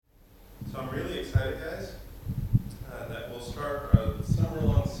So I'm really excited, guys, that we'll start a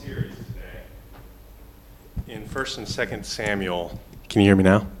summer-long series today in 1st and 2nd Samuel. Can you hear me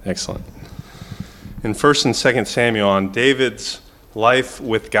now? Excellent. In 1st and 2nd Samuel on David's life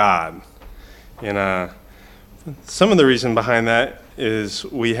with God. And some of the reason behind that is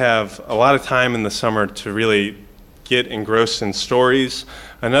we have a lot of time in the summer to really get engrossed in stories.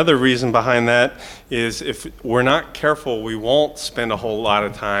 Another reason behind that is if we're not careful, we won't spend a whole lot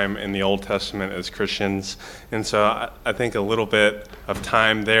of time in the Old Testament as Christians. And so I think a little bit of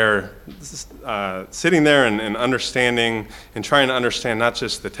time there, sitting there and understanding and trying to understand not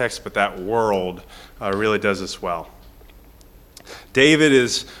just the text, but that world really does us well. David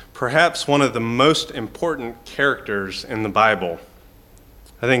is perhaps one of the most important characters in the Bible.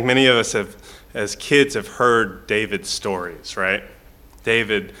 I think many of us as kids have heard David's stories, right?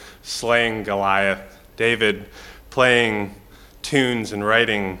 David slaying Goliath, David playing tunes and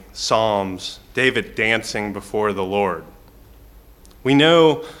writing psalms, David dancing before the Lord. We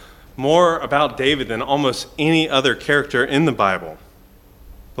know more about David than almost any other character in the Bible.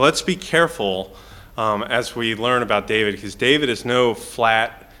 But let's be careful as we learn about David, because David is no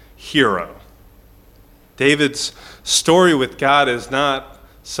flat hero. David's story with God is not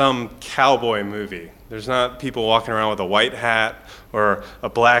some cowboy movie. There's not people walking around with a white hat or a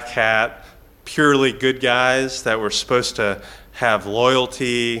black hat, purely good guys that were supposed to have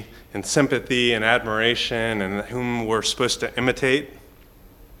loyalty and sympathy and admiration and whom we're supposed to imitate.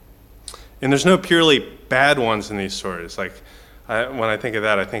 And there's no purely bad ones in these stories. Like when I think of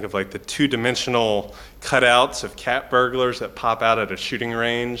that, I think of like the two-dimensional cutouts of cat burglars that pop out at a shooting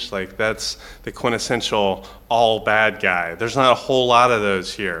range. Like that's the quintessential all bad guy. There's not a whole lot of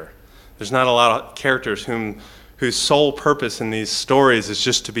those here. There's not a lot of characters whose sole purpose in these stories is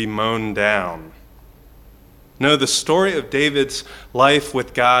just to be mown down. No, the story of David's life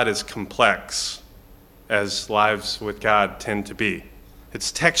with God is complex, as lives with God tend to be.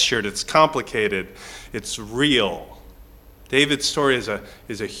 It's textured, it's complicated, it's real. David's story is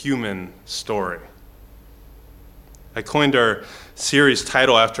a human story. I coined our series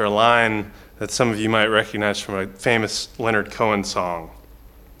title after a line that some of you might recognize from a famous Leonard Cohen song.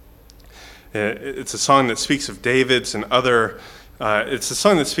 It's a song that speaks of David's and it's a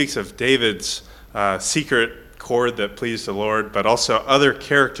song that speaks of David's secret chord that pleased the Lord, but also other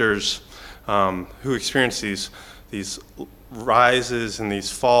characters who experience these rises and these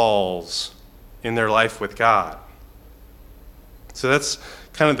falls in their life with God. So that's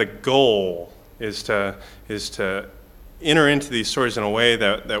kind of the goal, is to enter into these stories in a way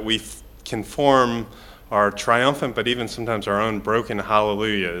that we can form our triumphant, but even sometimes our own broken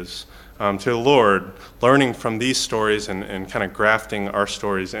hallelujahs to the Lord, learning from these stories and kind of grafting our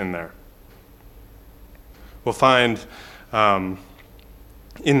stories in there. We'll find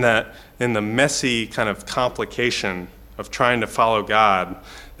in the messy kind of complication of trying to follow God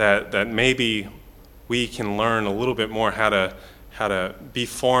that maybe we can learn a little bit more how to be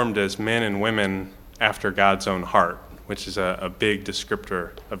formed as men and women after God's own heart, which is a big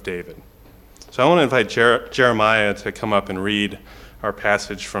descriptor of David. So I want to invite Jeremiah to come up and read our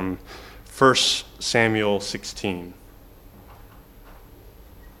passage from 1 Samuel 16.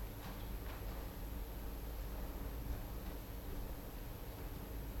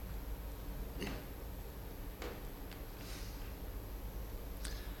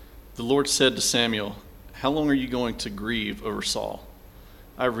 The Lord said to Samuel, "How long are you going to grieve over Saul?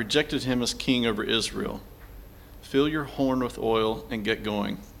 I have rejected him as king over Israel. Fill your horn with oil and get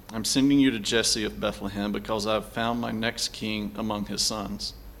going. I'm sending you to Jesse of Bethlehem because I have found my next king among his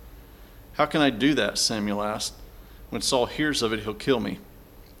sons." "How can I do that?" Samuel asked. "When Saul hears of it, he'll kill me."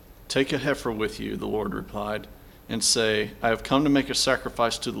 "Take a heifer with you," the Lord replied, "and say, 'I have come to make a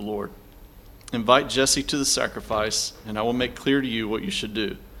sacrifice to the Lord.' Invite Jesse to the sacrifice, and I will make clear to you what you should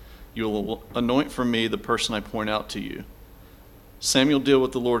do. You will anoint for me the person I point out to you." Samuel did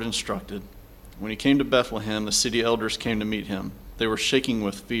what the Lord instructed. When he came to Bethlehem, the city elders came to meet him. They were shaking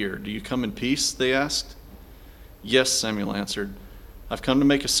with fear. "Do you come in peace?" they asked. "Yes," Samuel answered. "I've come to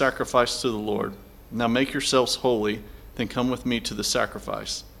make a sacrifice to the Lord. Now make yourselves holy, then come with me to the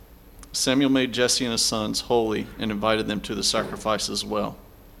sacrifice." Samuel made Jesse and his sons holy and invited them to the sacrifice as well.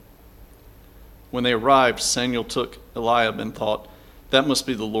 When they arrived, Samuel took Eliab and thought, "That must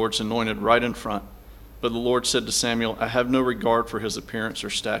be the Lord's anointed right in front." But the Lord said to Samuel, "I have no regard for his appearance or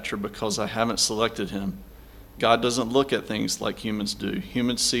stature because I haven't selected him. God doesn't look at things like humans do.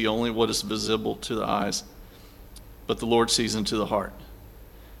 Humans see only what is visible to the eyes, but the Lord sees into the heart."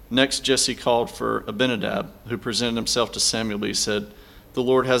 Next, Jesse called for Abinadab, who presented himself to Samuel, but he said, "The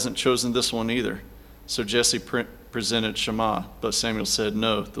Lord hasn't chosen this one either." So Jesse presented Shammah, but Samuel said,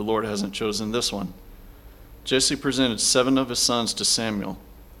 "No, the Lord hasn't chosen this one." Jesse presented 7 of his sons to Samuel,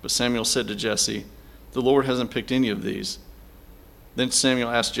 but Samuel said to Jesse, "The Lord hasn't picked any of these." Then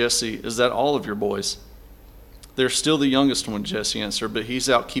Samuel asked Jesse, "Is that all of your boys?" "They're still the youngest one," Jesse answered, "but he's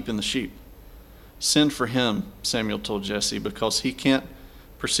out keeping the sheep." "Send for him," Samuel told Jesse, "because we can't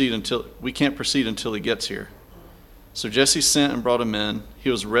proceed until he gets here." So Jesse sent and brought him in. He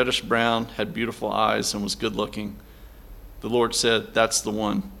was reddish brown, had beautiful eyes, and was good looking. The Lord said, "That's the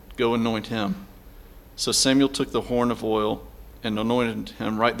one. Go anoint him." So Samuel took the horn of oil and anointed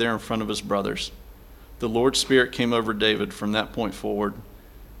him right there in front of his brothers. The Lord's Spirit came over David from that point forward.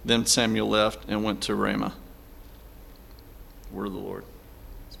 Then Samuel left and went to Ramah. Word of the Lord.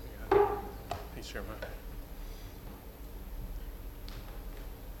 Thanks, Jeremiah.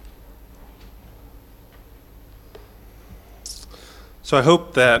 So I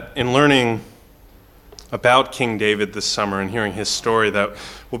hope that in learning about King David this summer and hearing his story, that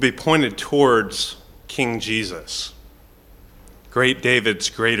will be pointed towards King Jesus, great David's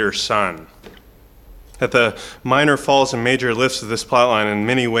greater son. That the minor falls and major lifts of this plotline in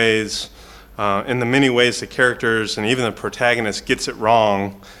many ways, the characters and even the protagonist gets it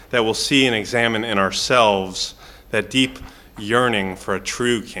wrong, that we'll see and examine in ourselves that deep yearning for a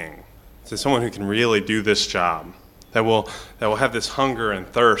true king, to someone who can really do this job, that will have this hunger and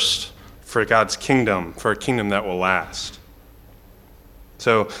thirst for God's kingdom, for a kingdom that will last.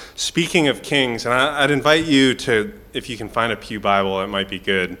 So speaking of kings, and I'd invite you to, if you can find a Pew Bible, it might be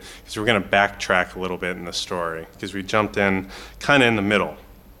good, because we're going to backtrack a little bit in the story, because we jumped in kind of in the middle.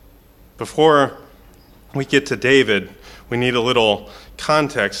 Before we get to David, we need a little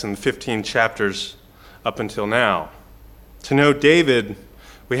context in the 15 chapters up until now. To know David,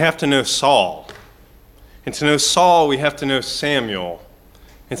 we have to know Saul. And to know Saul, we have to know Samuel.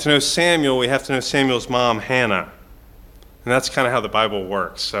 And to know Samuel, we have to know Samuel's mom, Hannah. And that's kind of how the Bible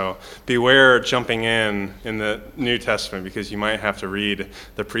works. So beware jumping in the New Testament, because you might have to read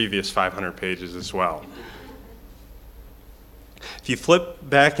the previous 500 pages as well. If you flip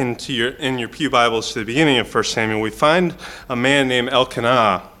back in your Pew Bibles to the beginning of 1 Samuel, we find a man named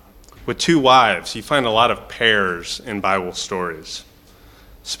Elkanah with 2 wives. You find a lot of pairs in Bible stories,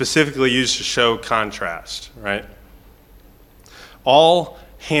 specifically used to show contrast, right? All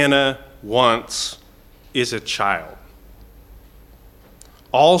Hannah wants is a child.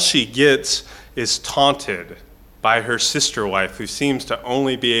 All she gets is taunted by her sister wife, who seems to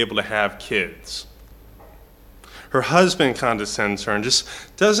only be able to have kids. Her husband condescends her and just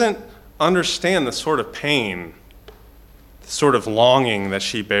doesn't understand the sort of pain, the sort of longing that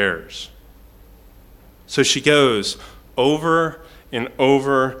she bears. So she goes over and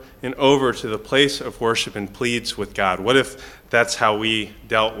over and over to the place of worship and pleads with God. What if that's how we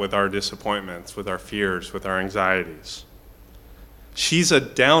dealt with our disappointments, with our fears, with our anxieties? She's a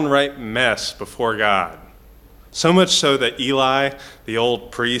downright mess before God. So much so that Eli, the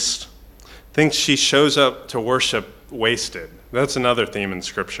old priest, thinks she shows up to worship wasted. That's another theme in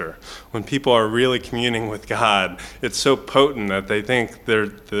Scripture. When people are really communing with God, it's so potent that they think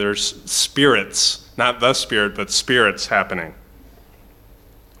there's spirits, not the Spirit, but spirits happening.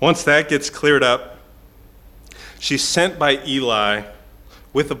 Once that gets cleared up, she's sent by Eli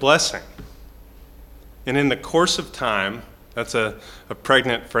with a blessing. And in the course of time, that's a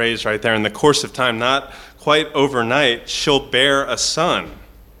pregnant phrase right there. In the course of time, not quite overnight, she'll bear a son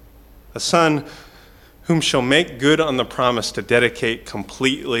whom she'll make good on the promise to dedicate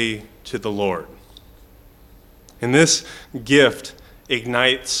completely to the Lord. And this gift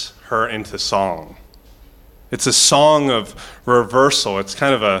ignites her into song. It's a song of reversal. It's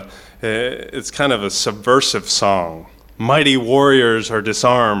kind of a subversive song. Mighty warriors are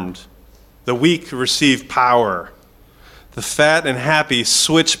disarmed. The weak receive power. The fat and happy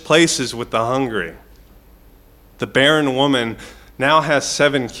switch places with the hungry. The barren woman now has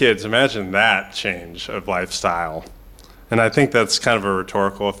 7 kids. Imagine that change of lifestyle. And I think that's kind of a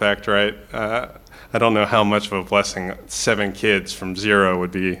rhetorical effect, right? I don't know how much of a blessing 7 kids from 0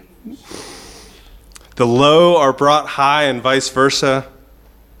 would be. The low are brought high and vice versa.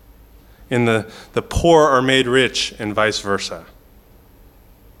 And the poor are made rich and vice versa.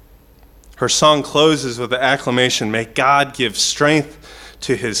 Her song closes with the acclamation, "May God give strength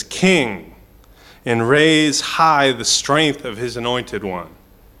to his king and raise high the strength of his anointed one."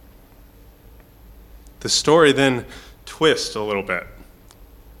 The story then twists a little bit.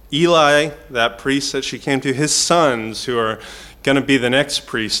 Eli, that priest that she came to, his sons, who are going to be the next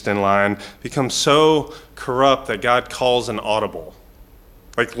priest in line, become so corrupt that God calls an audible.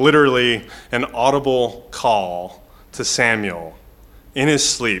 Like literally an audible call to Samuel in his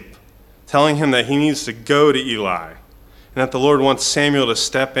sleep telling him that he needs to go to Eli, and that the Lord wants Samuel to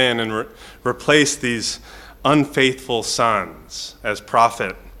step in and replace these unfaithful sons as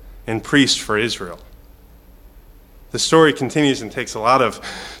prophet and priest for Israel. The story continues and takes a lot of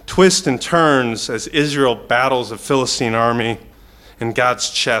twists and turns as Israel battles a Philistine army in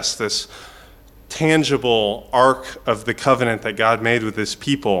God's chest, this tangible ark of the covenant that God made with his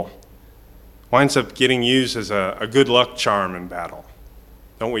people winds up getting used as a good luck charm in battle.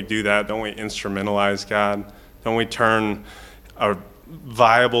 Don't we do that? Don't we instrumentalize God? Don't we turn a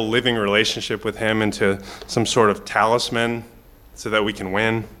viable living relationship with him into some sort of talisman so that we can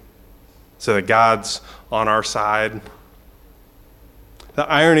win? So that God's on our side? The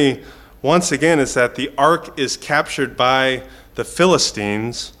irony, once again, is that the ark is captured by the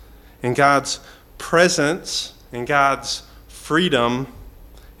Philistines, and God's presence and God's freedom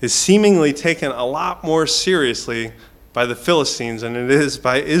is seemingly taken a lot more seriously by the Philistines than it is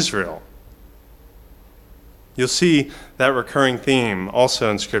by Israel. You'll see that recurring theme also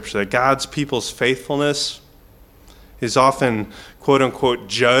in Scripture, that God's people's faithfulness is often, quote unquote,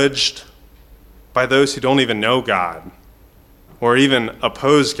 judged by those who don't even know God or even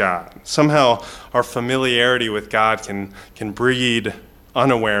oppose God. Somehow our familiarity with God can breed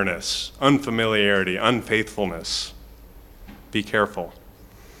unawareness, unfamiliarity, unfaithfulness. Be careful.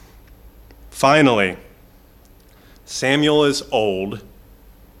 Finally, Samuel is old,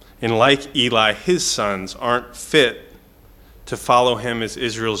 and like Eli, his sons aren't fit to follow him as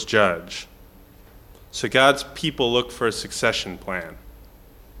Israel's judge. So God's people look for a succession plan.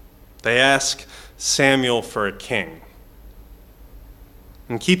 They ask Samuel for a king.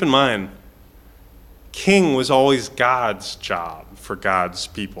 And keep in mind, king was always God's job for God's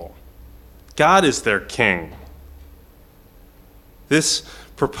people. God is their king. This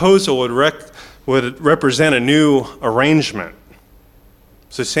proposal would represent a new arrangement.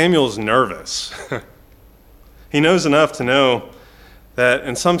 So Samuel's nervous. He knows enough to know that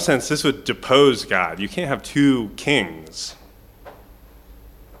in some sense this would depose God. You can't have two kings.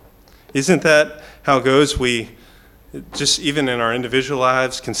 Isn't that how it goes? We just, even in our individual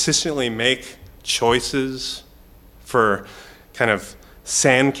lives, consistently make choices for kind of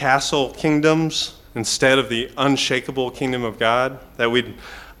sandcastle kingdoms instead of the unshakable kingdom of God, that we'd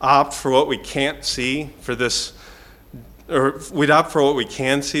opt for what we can't see, we'd opt for what we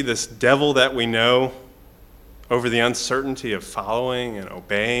can see, this devil that we know, over the uncertainty of following and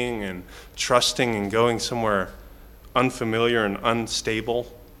obeying and trusting and going somewhere unfamiliar and unstable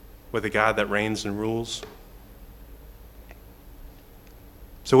with a God that reigns and rules.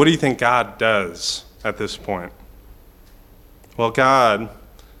 So what do you think God does at this point? Well, God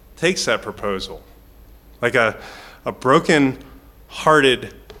takes that proposal. Like a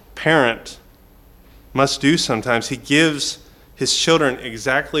broken-hearted parent must do sometimes. He gives his children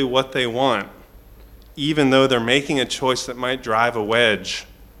exactly what they want, even though they're making a choice that might drive a wedge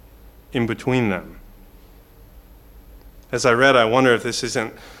in between them. As I read, I wonder if this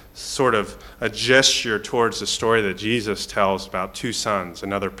isn't sort of a gesture towards the story that Jesus tells about two sons,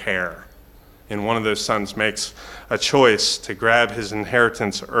 another pair. And one of those sons makes a choice to grab his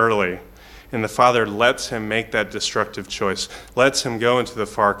inheritance early. And the father lets him make that destructive choice, lets him go into the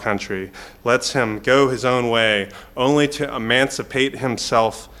far country, lets him go his own way, only to emancipate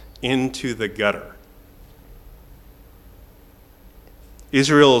himself into the gutter.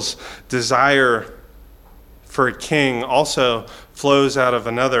 Israel's desire for a king also flows out of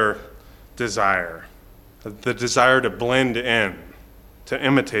another desire, the desire to blend in, to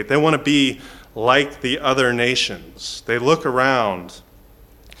imitate. They want to be like the other nations. They look around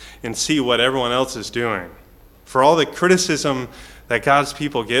and see what everyone else is doing. For all the criticism that God's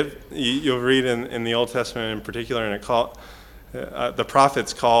people get, you'll read in the Old Testament in particular, and the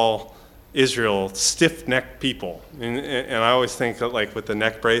prophets call Israel stiff-necked people. And I always think that, like, with the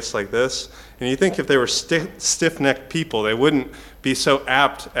neck brace like this, and you think if they were stiff-necked people, they wouldn't be so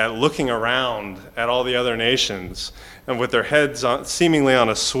apt at looking around at all the other nations and with their heads seemingly on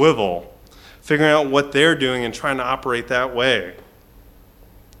a swivel, figuring out what they're doing and trying to operate that way.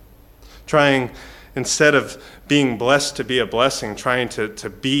 Trying, instead of being blessed to be a blessing, trying to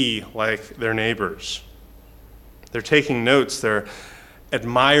be like their neighbors. They're taking notes. They're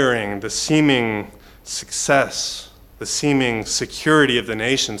admiring the seeming success, the seeming security of the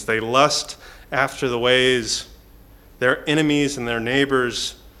nations. They lust after the ways their enemies and their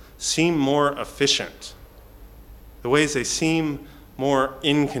neighbors seem more efficient, the ways they seem more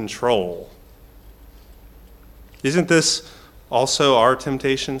in control. Isn't this also our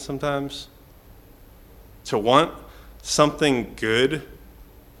temptation sometimes? To want something good,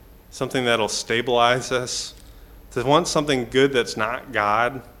 something that'll stabilize us, to want something good that's not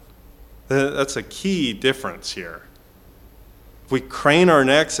God, That's a key difference here. If we crane our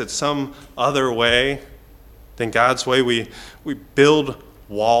necks at some other way than God's way, we build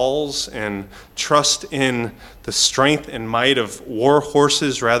walls and trust in the strength and might of war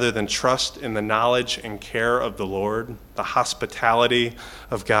horses rather than trust in the knowledge and care of the Lord, the hospitality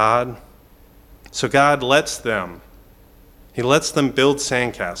of God. So God lets them. He lets them build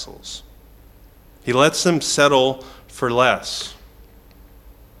sandcastles. He lets them settle for less.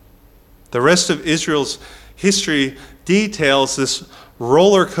 The rest of Israel's history details this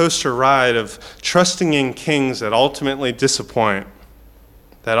roller coaster ride of trusting in kings that ultimately disappoint,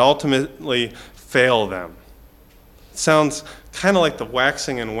 that ultimately fail them. It sounds kind of like the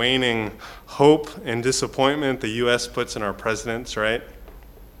waxing and waning hope and disappointment the U.S. puts in our presidents, right?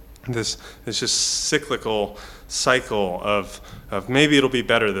 This just cyclical cycle of maybe it'll be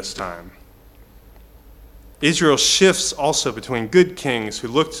better this time. Israel shifts also between good kings who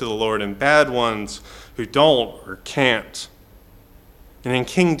look to the Lord and bad ones who don't or can't. And in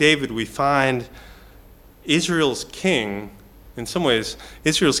King David, we find Israel's king, in some ways,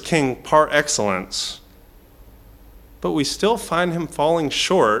 Israel's king par excellence, but we still find him falling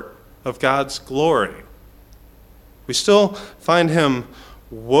short of God's glory. We still find him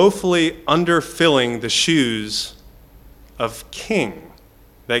woefully underfilling the shoes of king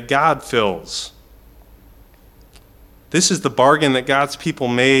that God fills. This is the bargain that God's people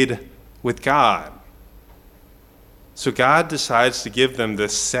made with God. So God decides to give them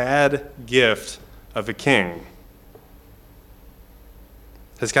this sad gift of a king.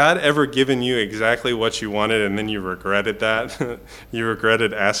 Has God ever given you exactly what you wanted and then you regretted that? You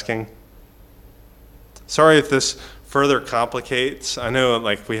regretted asking? Sorry if this further complicates. I know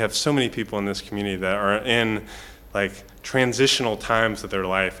we have so many people in this community that are in transitional times of their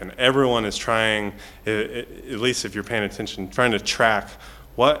life, and everyone is trying, at least if you're paying attention, trying to track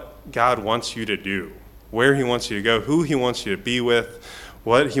what God wants you to do, where he wants you to go, who he wants you to be with,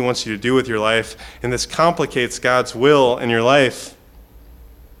 what he wants you to do with your life. And this complicates God's will in your life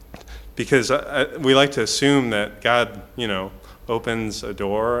because we like to assume that God, opens a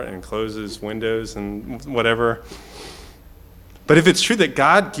door and closes windows and whatever. But if it's true that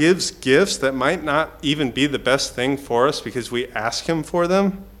God gives gifts that might not even be the best thing for us because we ask him for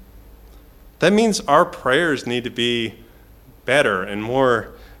them, that means our prayers need to be better and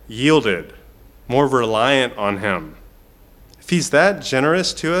more yielded, more reliant on him. If he's that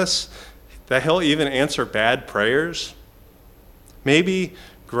generous to us that he'll even answer bad prayers, maybe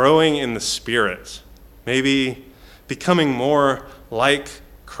growing in the Spirit, maybe becoming more like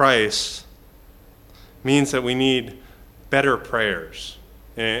Christ means that we need better prayers.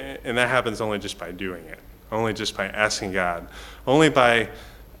 And that happens only just by doing it, only just by asking God, only by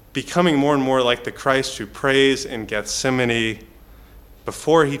becoming more and more like the Christ who prays in Gethsemane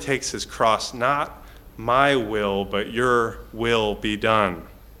before he takes his cross, not my will, but your will be done.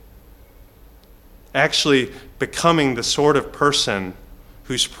 Actually becoming the sort of person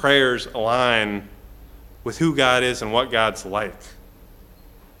whose prayers align with who God is and what God's like.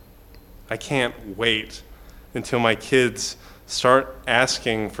 I can't wait until my kids start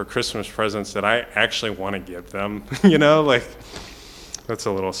asking for Christmas presents that I actually want to give them. That's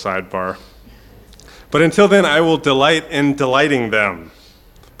a little sidebar. But until then, I will delight in delighting them.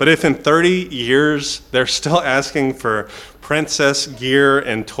 But if in 30 years they're still asking for princess gear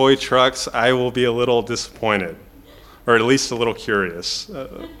and toy trucks, I will be a little disappointed, or at least a little curious.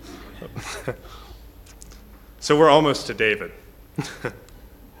 So we're almost to David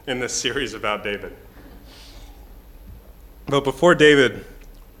in this series about David. But before David,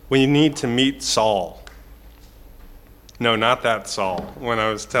 we need to meet Saul. No, not that Saul. When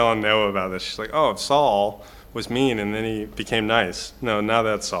I was telling Noah about this, she's like, oh, Saul was mean and then he became nice. No, not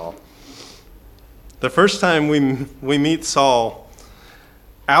that Saul. The first time we meet Saul,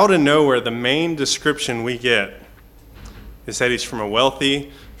 out of nowhere, the main description we get is that he's from a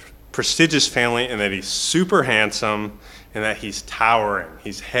wealthy, prestigious family and that he's super handsome and that he's towering.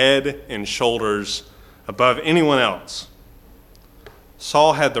 He's head and shoulders above anyone else.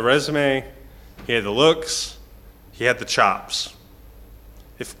 Saul had the resume, he had the looks, he had the chops.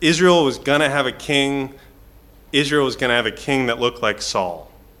 If Israel was going to have a king, Israel was going to have a king that looked like Saul.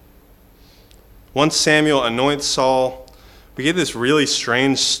 Once Samuel anoints Saul, we get this really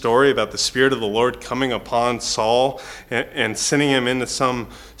strange story about the Spirit of the Lord coming upon Saul and sending him into some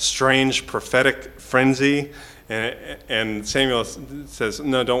strange prophetic frenzy. And Samuel says,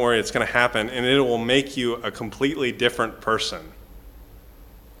 no, don't worry, it's going to happen, and it will make you a completely different person.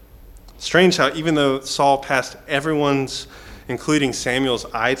 Strange how even though Saul passed everyone's, including Samuel's,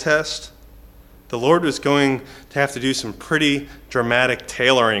 eye test, the Lord was going to have to do some pretty dramatic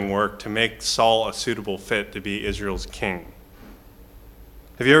tailoring work to make Saul a suitable fit to be Israel's king.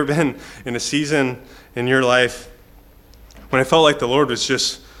 Have you ever been in a season in your life when it felt like the Lord was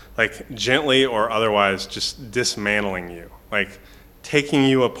just like gently or otherwise just dismantling you, like taking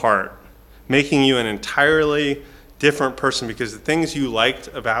you apart, making you an entirely different person because the things you liked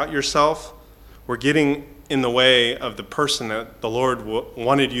about yourself were getting in the way of the person that the Lord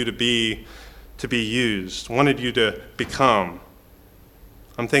wanted you to be used, wanted you to become?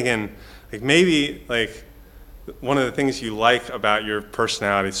 I'm thinking, like, maybe like one of the things you like about your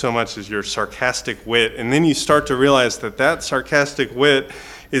personality so much is your sarcastic wit, and then you start to realize that sarcastic wit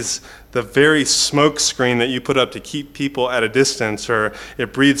is the very smoke screen that you put up to keep people at a distance, or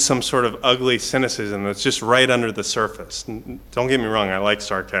it breeds some sort of ugly cynicism that's just right under the surface. Don't get me wrong, I like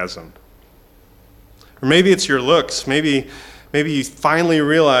sarcasm. Or maybe it's your looks. Maybe you finally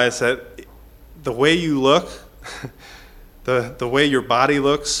realize that the way you look, the way your body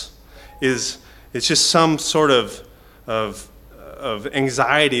looks, is just some sort of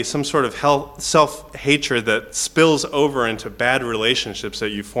anxiety, some sort of self-hatred that spills over into bad relationships that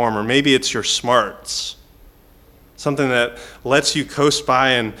you form. Or maybe it's your smarts, something that lets you coast by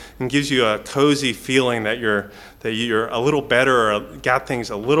and gives you a cozy feeling that you're a little better or got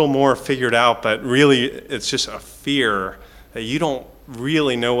things a little more figured out, but really it's just a fear that you don't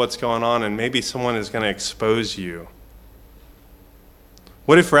really know what's going on and maybe someone is going to expose you.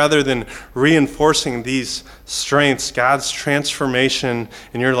 What if rather than reinforcing these strengths, God's transformation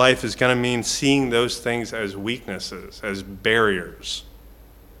in your life is going to mean seeing those things as weaknesses, as barriers?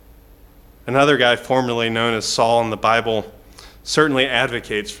 Another guy formerly known as Saul in the Bible certainly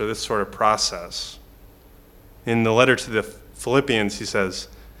advocates for this sort of process. In the letter to the Philippians, he says,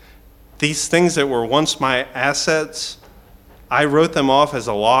 "These things that were once my assets, I wrote them off as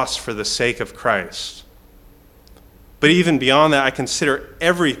a loss for the sake of Christ. But even beyond that, I consider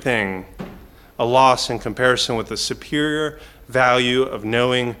everything a loss in comparison with the superior value of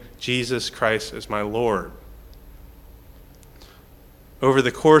knowing Jesus Christ as my Lord." Over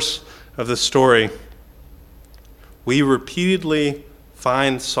the course of the story, we repeatedly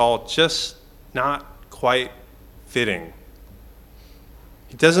find Saul just not quite fitting.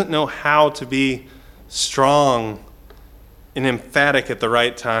 He doesn't know how to be strong and emphatic at the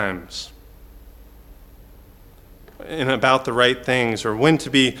right times, and about the right things, or when to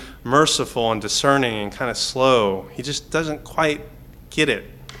be merciful and discerning and kind of slow. He just doesn't quite get it.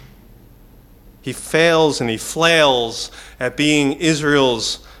 He fails and he flails at being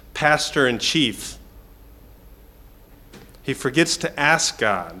Israel's pastor in chief. He forgets to ask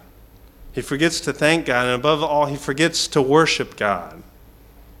God. He forgets to thank God, and above all, he forgets to worship God.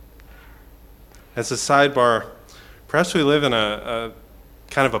 As a sidebar, perhaps we live in a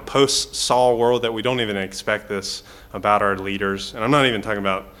kind of a post-Saul world that we don't even expect this about our leaders. And I'm not even talking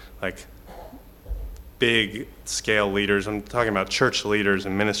about like big-scale leaders. I'm talking about church leaders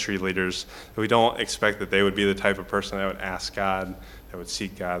and ministry leaders. We don't expect that they would be the type of person that would ask God, that would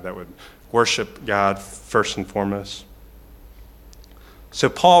seek God, that would worship God first and foremost. So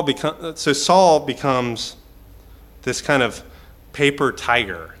Saul becomes this kind of paper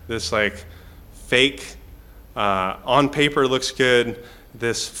tiger, this like fake, on paper looks good,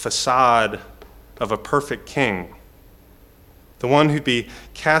 this facade of a perfect king. The one who'd be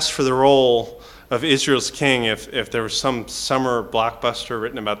cast for the role of Israel's king if there was some summer blockbuster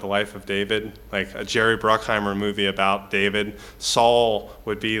written about the life of David, like a Jerry Bruckheimer movie about David. Saul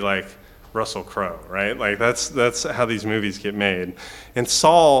would be like Russell Crowe, right? Like that's how these movies get made. And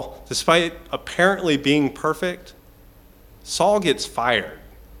Saul, despite apparently being perfect, Saul gets fired.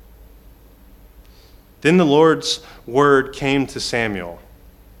 Then the Lord's word came to Samuel.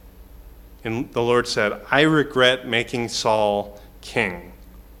 And the Lord said, "I regret making Saul king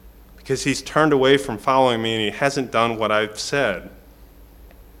because he's turned away from following me and he hasn't done what I've said."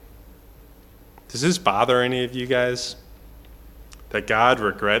 Does this bother any of you guys? That God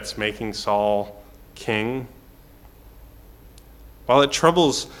regrets making Saul king? While it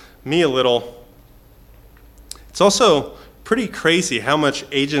troubles me a little, it's also pretty crazy how much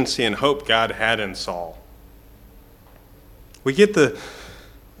agency and hope God had in Saul. We get the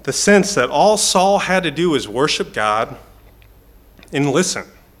sense that all Saul had to do was worship God and listen.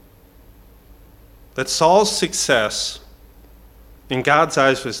 That Saul's success in God's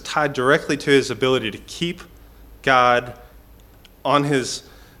eyes was tied directly to his ability to keep God on his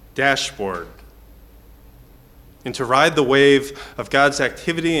dashboard and to ride the wave of God's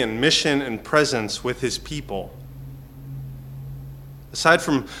activity and mission and presence with his people. Aside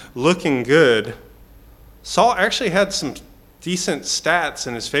from looking good, Saul actually had some decent stats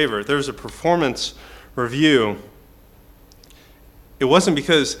in his favor. There was a performance review. It wasn't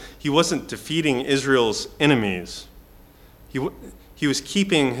because he wasn't defeating Israel's enemies. He was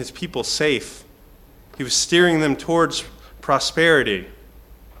keeping his people safe. He was steering them towards prosperity.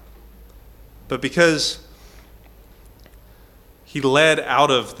 But because he led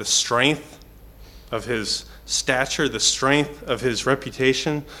out of the strength of his stature, the strength of his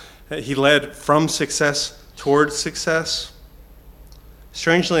reputation, he led from success towards success.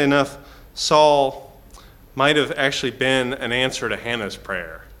 Strangely enough, Saul might have actually been an answer to Hannah's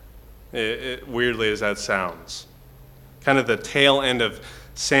prayer, weirdly as that sounds. Kind of the tail end of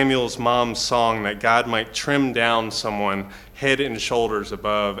Samuel's mom's song that God might trim down someone head and shoulders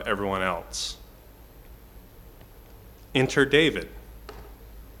above everyone else. Enter David.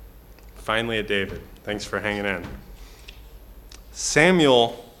 Finally a David. Thanks for hanging in.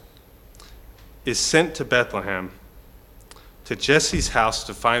 Samuel is sent to Bethlehem, to Jesse's house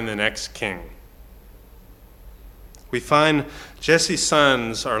to find the next king. We find Jesse's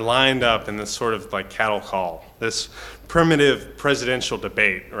sons are lined up in this sort of like cattle call, this primitive presidential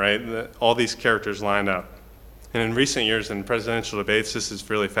debate, right? All these characters lined up. And in recent years in presidential debates, this is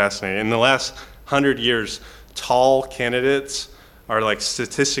really fascinating. In the last 100 years, tall candidates are like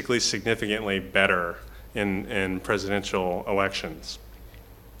statistically significantly better in presidential elections.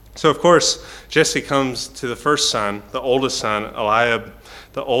 So of course, Jesse comes to the first son, the oldest son, Eliab,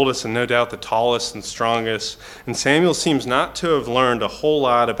 the oldest and no doubt the tallest and strongest. And Samuel seems not to have learned a whole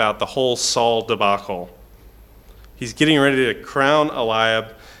lot about the whole Saul debacle. He's getting ready to crown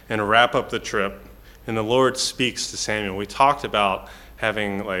Eliab and wrap up the trip. And the Lord speaks to Samuel. We talked about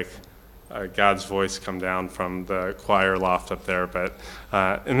having God's voice come down from the choir loft up there,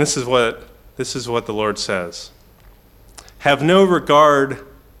 and this is what the Lord says: "Have no regard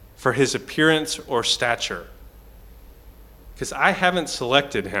for his appearance or stature, because I haven't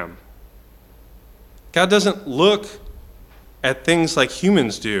selected him." God doesn't look at things like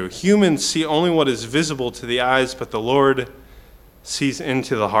humans do. Humans see only what is visible to the eyes, but the Lord sees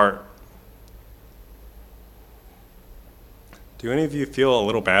into the heart. Do any of you feel a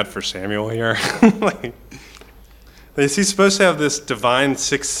little bad for Samuel here? Is he supposed to have this divine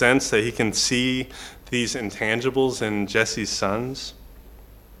sixth sense that he can see these intangibles in Jesse's sons?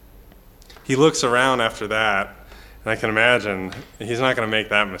 He looks around after that, and I can imagine he's not going to make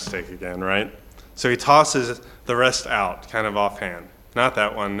that mistake again, right? So he tosses the rest out, kind of offhand. Not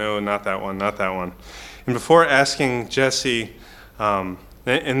that one, no, not that one, not that one. And before asking Jesse, and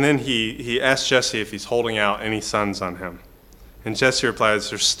then he asks Jesse if he's holding out any sons on him. And Jesse replies,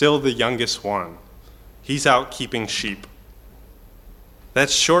 "There's still the youngest one. He's out keeping sheep."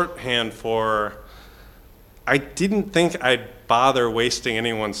 That's shorthand for, I didn't think I'd bother wasting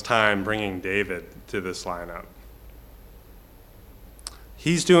anyone's time bringing David to this lineup.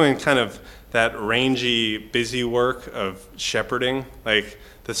 He's doing kind of that rangy, busy work of shepherding, like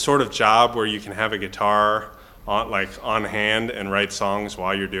the sort of job where you can have a guitar on hand and write songs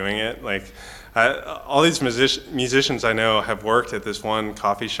while you're doing it. All these musicians I know have worked at this one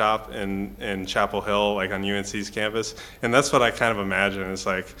coffee shop in Chapel Hill, on UNC's campus, and that's what I kind of imagine. It's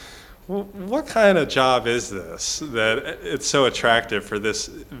what kind of job is this that it's so attractive for this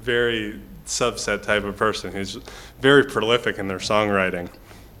very subset type of person who's very prolific in their songwriting?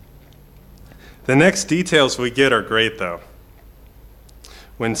 The next details we get are great, though.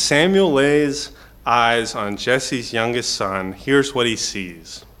 When Samuel lays eyes on Jesse's youngest son, here's what he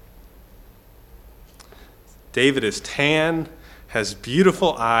sees. David is tan, has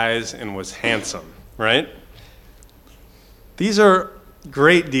beautiful eyes, and was handsome, right? These are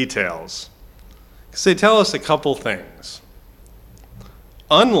great details because they tell us a couple things.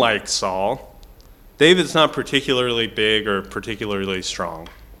 Unlike Saul, David's not particularly big or particularly strong.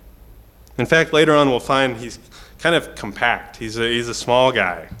 In fact, later on we'll find he's kind of compact. He's a small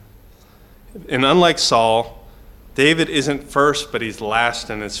guy. And unlike Saul, David isn't first, but he's last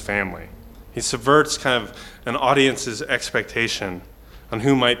in his family. He subverts kind of an audience's expectation on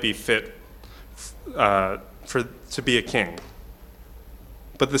who might be fit to be a king.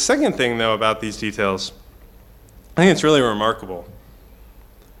 But the second thing, though, about these details, I think it's really remarkable.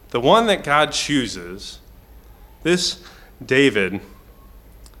 The one that God chooses, this David,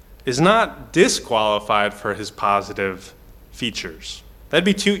 is not disqualified for his positive features. That'd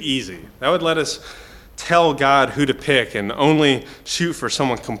be too easy. That would let us tell God who to pick and only shoot for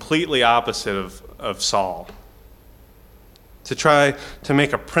someone completely opposite of Saul. To try to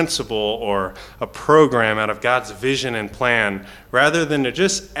make a principle or a program out of God's vision and plan, rather than to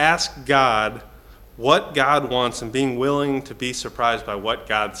just ask God what God wants and being willing to be surprised by what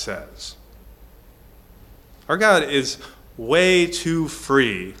God says. Our God is way too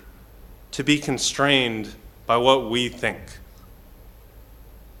free to be constrained by what we think.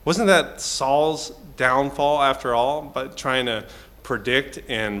 Wasn't that Saul's downfall after all, by trying to predict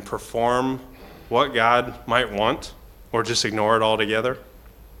and perform what God might want, or just ignore it altogether?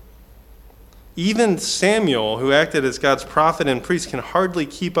 Even Samuel, who acted as God's prophet and priest, can hardly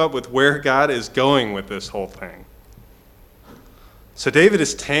keep up with where God is going with this whole thing. So David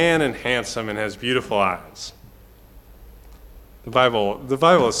is tan and handsome and has beautiful eyes. The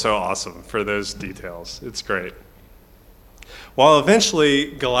Bible is so awesome for those details. It's great. While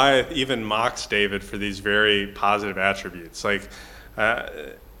eventually Goliath even mocks David for these very positive attributes.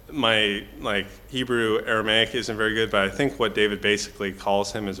 My Hebrew Aramaic isn't very good, but I think what David basically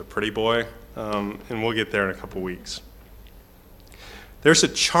calls him is a pretty boy, and we'll get there in a couple weeks. There's a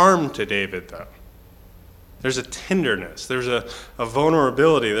charm to David, though. There's a tenderness. There's a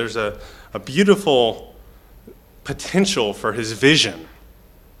vulnerability. There's a beautiful potential for his vision.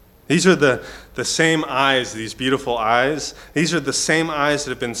 These are the same eyes, these beautiful eyes. These are the same eyes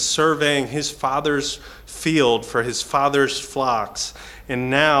that have been surveying his father's field for his father's flocks. And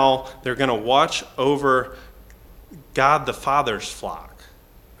now they're going to watch over God the Father's flock.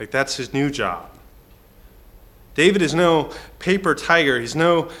 Like, that's his new job. David is no paper tiger. He's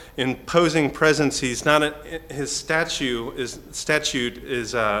no imposing presence. He's not his stature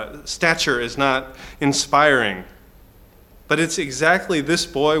is not inspiring. But it's exactly this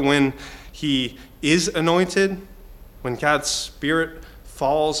boy, when he is anointed, when God's Spirit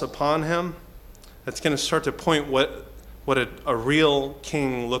falls upon him, that's going to start to point what a real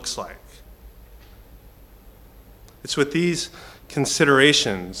king looks like. It's with these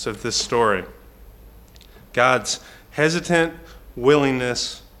considerations of this story, God's hesitant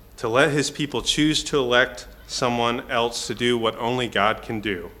willingness to let his people choose to elect someone else to do what only God can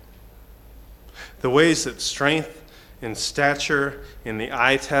do, the ways that strength and stature in the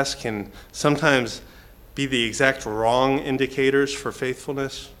eye test can sometimes be the exact wrong indicators for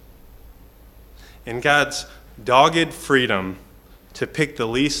faithfulness, and God's dogged freedom to pick the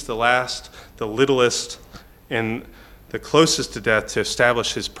least, the last, the littlest, and the closest to death to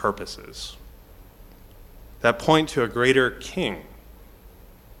establish his purposes that point to a greater king.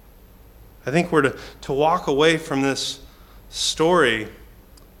 I think we're to walk away from this story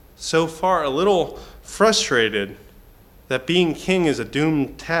so far a little frustrated that being king is a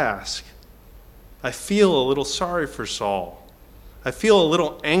doomed task. I feel a little sorry for Saul. I feel a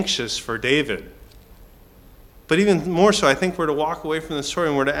little anxious for David. But even more so, I think we're to walk away from the story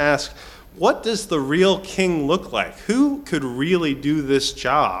and we're to ask, what does the real king look like? Who could really do this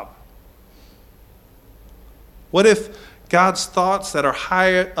job? What if God's thoughts that are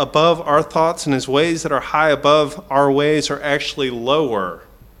high above our thoughts and his ways that are high above our ways are actually lower,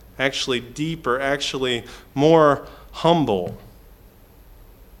 actually deeper, actually more humble?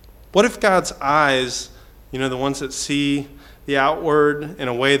 What if God's eyes, the ones that see the outward in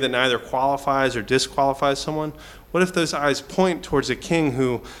a way that neither qualifies or disqualifies someone, what if those eyes point towards a king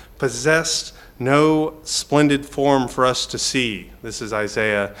who possessed no splendid form for us to see? This is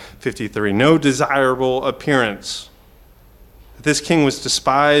Isaiah 53. No desirable appearance. This king was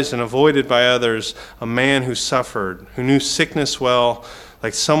despised and avoided by others, a man who suffered, who knew sickness well,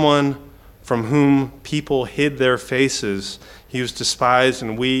 like someone from whom people hid their faces. He was despised,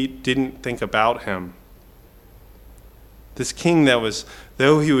 and we didn't think about him. This king that was,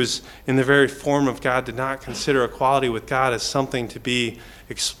 though he was in the very form of God, did not consider equality with God as something to be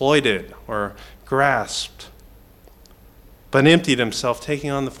exploited or grasped, but emptied himself, taking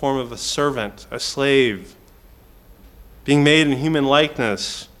on the form of a servant, a slave, being made in human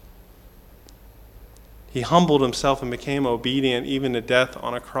likeness. He humbled himself and became obedient even to death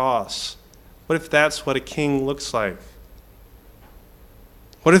on a cross. What if that's what a king looks like?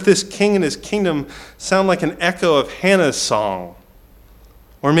 What if this king and his kingdom sound like an echo of Hannah's song?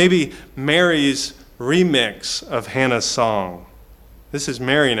 Or maybe Mary's remix of Hannah's song. This is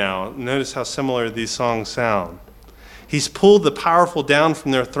Mary now. Notice how similar these songs sound. He's pulled the powerful down from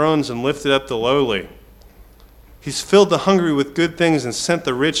their thrones and lifted up the lowly. He's filled the hungry with good things and sent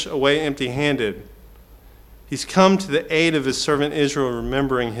the rich away empty-handed. He's come to the aid of his servant Israel,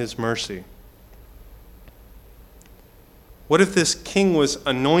 remembering his mercy. What if this king was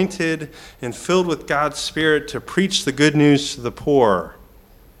anointed and filled with God's Spirit to preach the good news to the poor,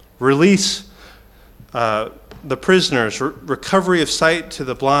 release the prisoners, recovery of sight to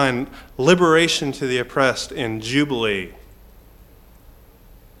the blind, liberation to the oppressed, and jubilee?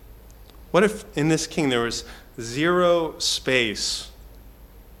 What if in this king there was zero space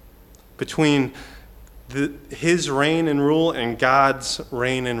between his reign and rule and God's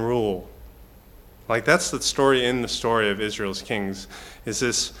reign and rule? Like, that's the story in the story of Israel's kings, is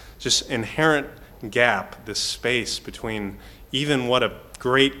this just inherent gap, this space between even what a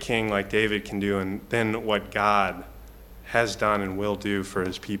great king like David can do and then what God has done and will do for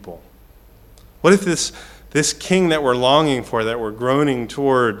his people. What if this king that we're longing for, that we're groaning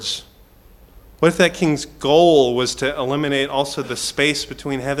towards, what if that king's goal was to eliminate also the space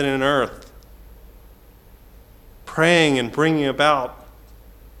between heaven and earth, praying and bringing about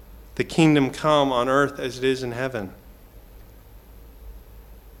the kingdom come on earth as it is in heaven?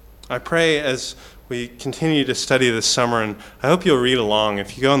 I pray as we continue to study this summer, and I hope you'll read along.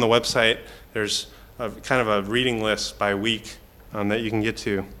 If you go on the website, there's kind of a reading list by week that you can get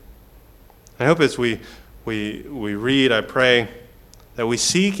to. I hope as we read, I pray that we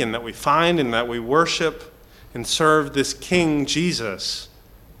seek and that we find and that we worship and serve this King Jesus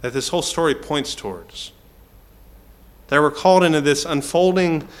that this whole story points towards. That we're called into this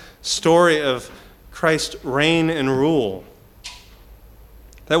unfolding story of Christ's reign and rule.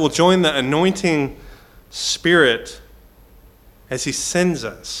 That will join the anointing Spirit as he sends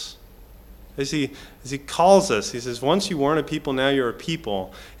us, as he calls us. He says, once you weren't a people, now you're a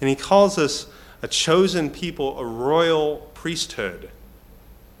people. And he calls us a chosen people, a royal priesthood,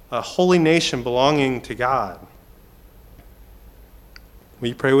 a holy nation belonging to God. Will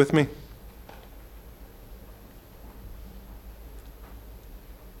you pray with me?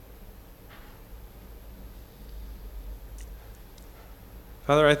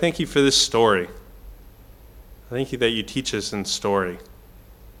 Father, I thank you for this story. I thank you that you teach us in story.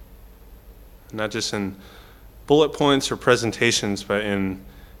 Not just in bullet points or presentations, but in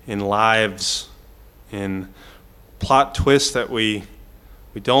lives, in plot twists that we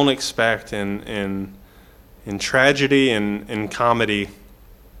don't expect, in tragedy and in comedy.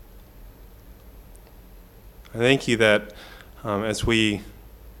 I thank you that as we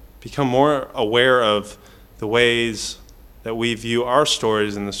become more aware of the ways that we view our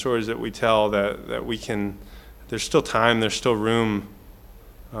stories and the stories that we tell, that we can, there's still time, there's still room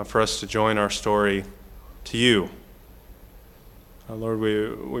for us to join our story to you. Lord,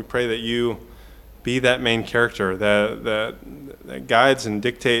 we pray that you be that main character that guides and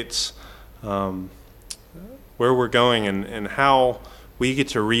dictates where we're going and how we get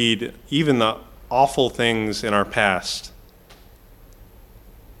to read even the awful things in our past,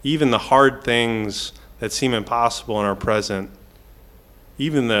 even the hard things that seem impossible in our present,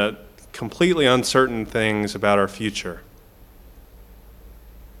 even the completely uncertain things about our future.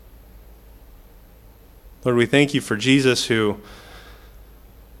 Lord, we thank you for Jesus, who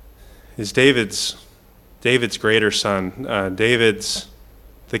is David's greater son, David's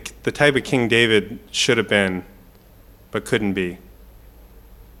the type of king David should have been, but couldn't be.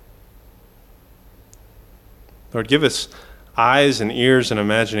 Lord, give us eyes and ears and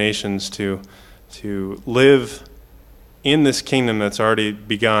imaginations to live in this kingdom that's already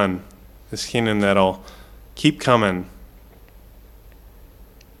begun, this kingdom that'll keep coming.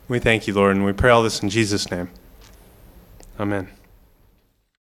 We thank you, Lord, and we pray all this in Jesus' name. Amen.